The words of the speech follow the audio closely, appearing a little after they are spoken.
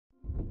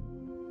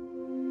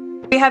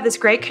have this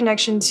great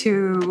connection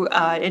to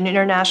an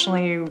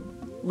internationally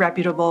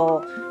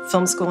reputable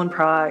film school in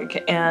Prague,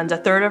 and a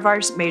third of our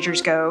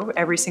majors go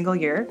every single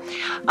year,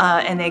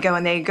 and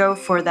they go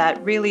for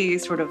that really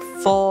sort of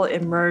full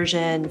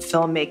immersion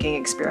filmmaking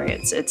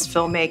experience. It's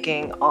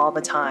filmmaking all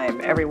the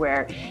time,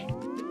 everywhere.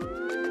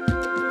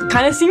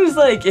 Kind of seems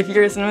like if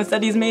you're a cinema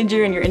studies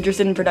major and you're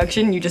interested in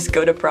production, you just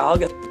go to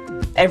Prague.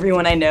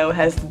 Everyone I know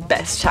has the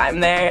best time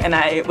there, and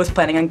I was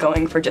planning on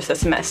going for just a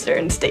semester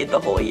and stayed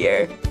the whole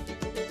year.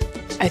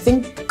 I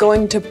think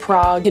going to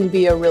Prague can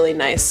be a really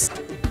nice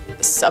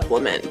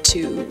supplement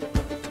to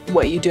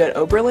what you do at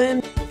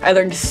Oberlin. I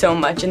learned so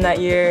much in that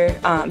year,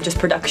 just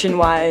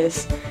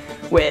production-wise,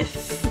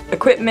 with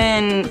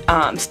equipment,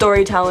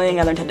 storytelling.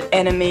 I learned how to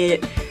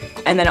animate,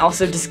 and then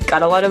also just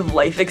got a lot of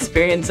life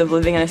experience of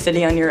living in a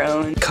city on your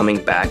own.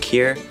 Coming back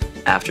here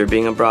after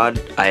being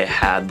abroad, I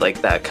had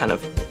like that kind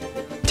of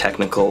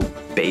technical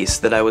base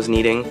that I was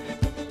needing.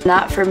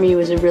 That for me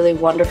was a really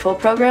wonderful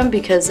program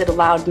because it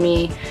allowed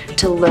me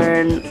to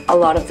learn a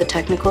lot of the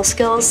technical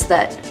skills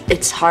that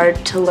it's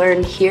hard to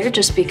learn here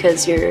just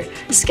because you're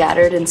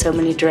scattered in so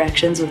many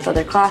directions with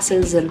other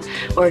classes and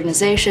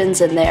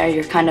organizations, and there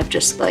you're kind of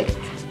just like,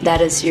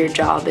 that is your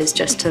job, is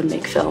just to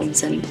make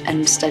films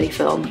and study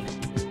film.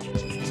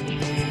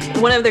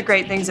 One of the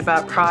great things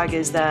about Prague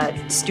is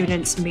that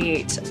students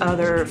meet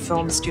other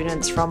film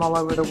students from all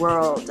over the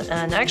world,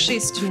 and actually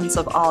students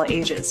of all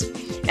ages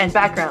and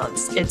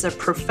backgrounds. It's a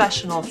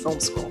professional film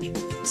school.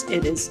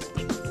 It is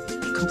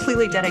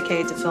completely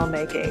dedicated to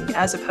filmmaking,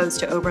 as opposed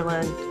to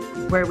Oberlin,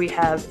 where we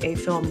have a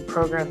film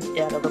program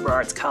at a liberal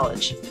arts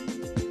college.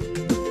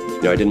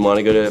 You know, I didn't want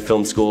to go to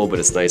film school, but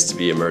it's nice to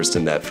be immersed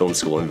in that film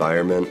school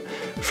environment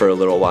for a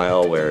little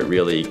while, where it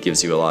really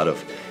gives you a lot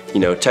of, you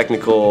know,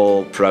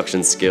 technical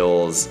production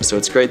skills. So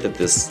it's great that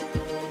this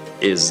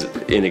is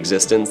in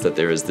existence, that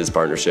there is this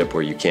partnership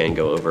where you can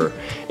go over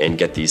and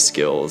get these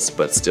skills,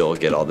 but still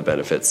get all the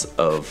benefits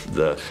of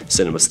the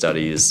cinema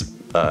studies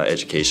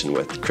education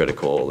with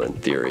critical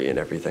and theory and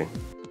everything.